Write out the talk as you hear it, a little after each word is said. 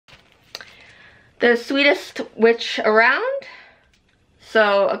The Sweetest Witch Around.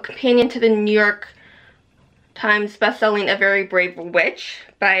 So, a companion to the New York Times bestselling A Very Brave Witch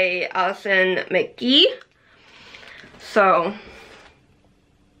by Alison McGee. So,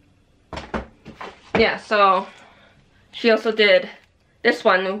 yeah, so she also did this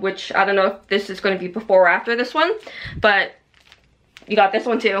one, which I don't know if this is going to be before or after this one, but you got this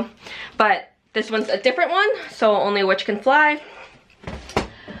one too. But this one's a different one, so Only a Witch Can Fly.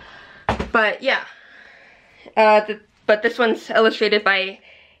 But yeah, but this one's illustrated by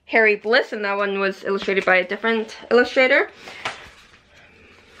Harry Bliss, and that one was illustrated by a different illustrator.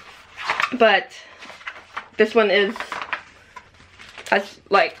 But this one is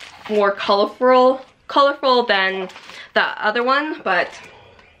like more colorful than the other one. But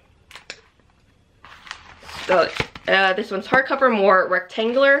so, this one's hardcover, more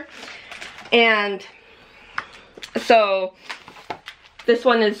rectangular, and so this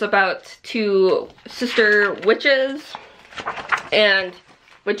one is about two sister witches, and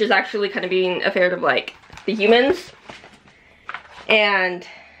which is actually kind of being afraid of like the humans, and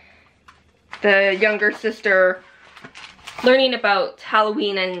the younger sister learning about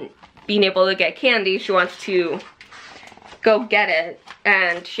Halloween and being able to get candy. She wants to go get it,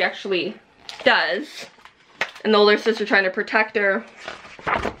 and she actually does, and the older sister trying to protect her,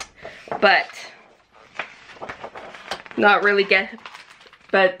 but not really getting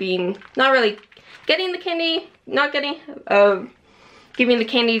the candy, giving the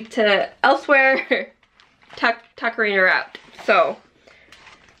candy to elsewhere, tuckering her out. So,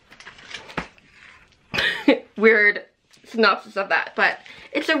 weird synopsis of that, but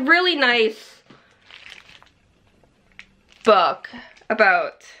it's a really nice book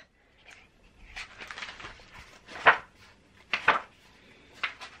about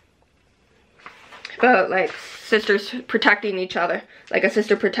like sisters protecting each other, like a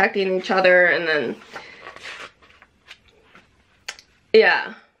sister protecting each other, and then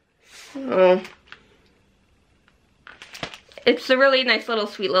yeah, so it's a really nice little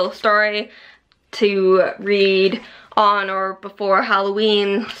sweet little story to read on or before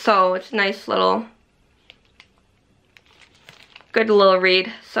Halloween. So it's a nice little good little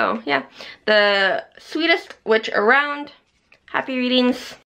read. So yeah, The Sweetest Witch Around. Happy readings.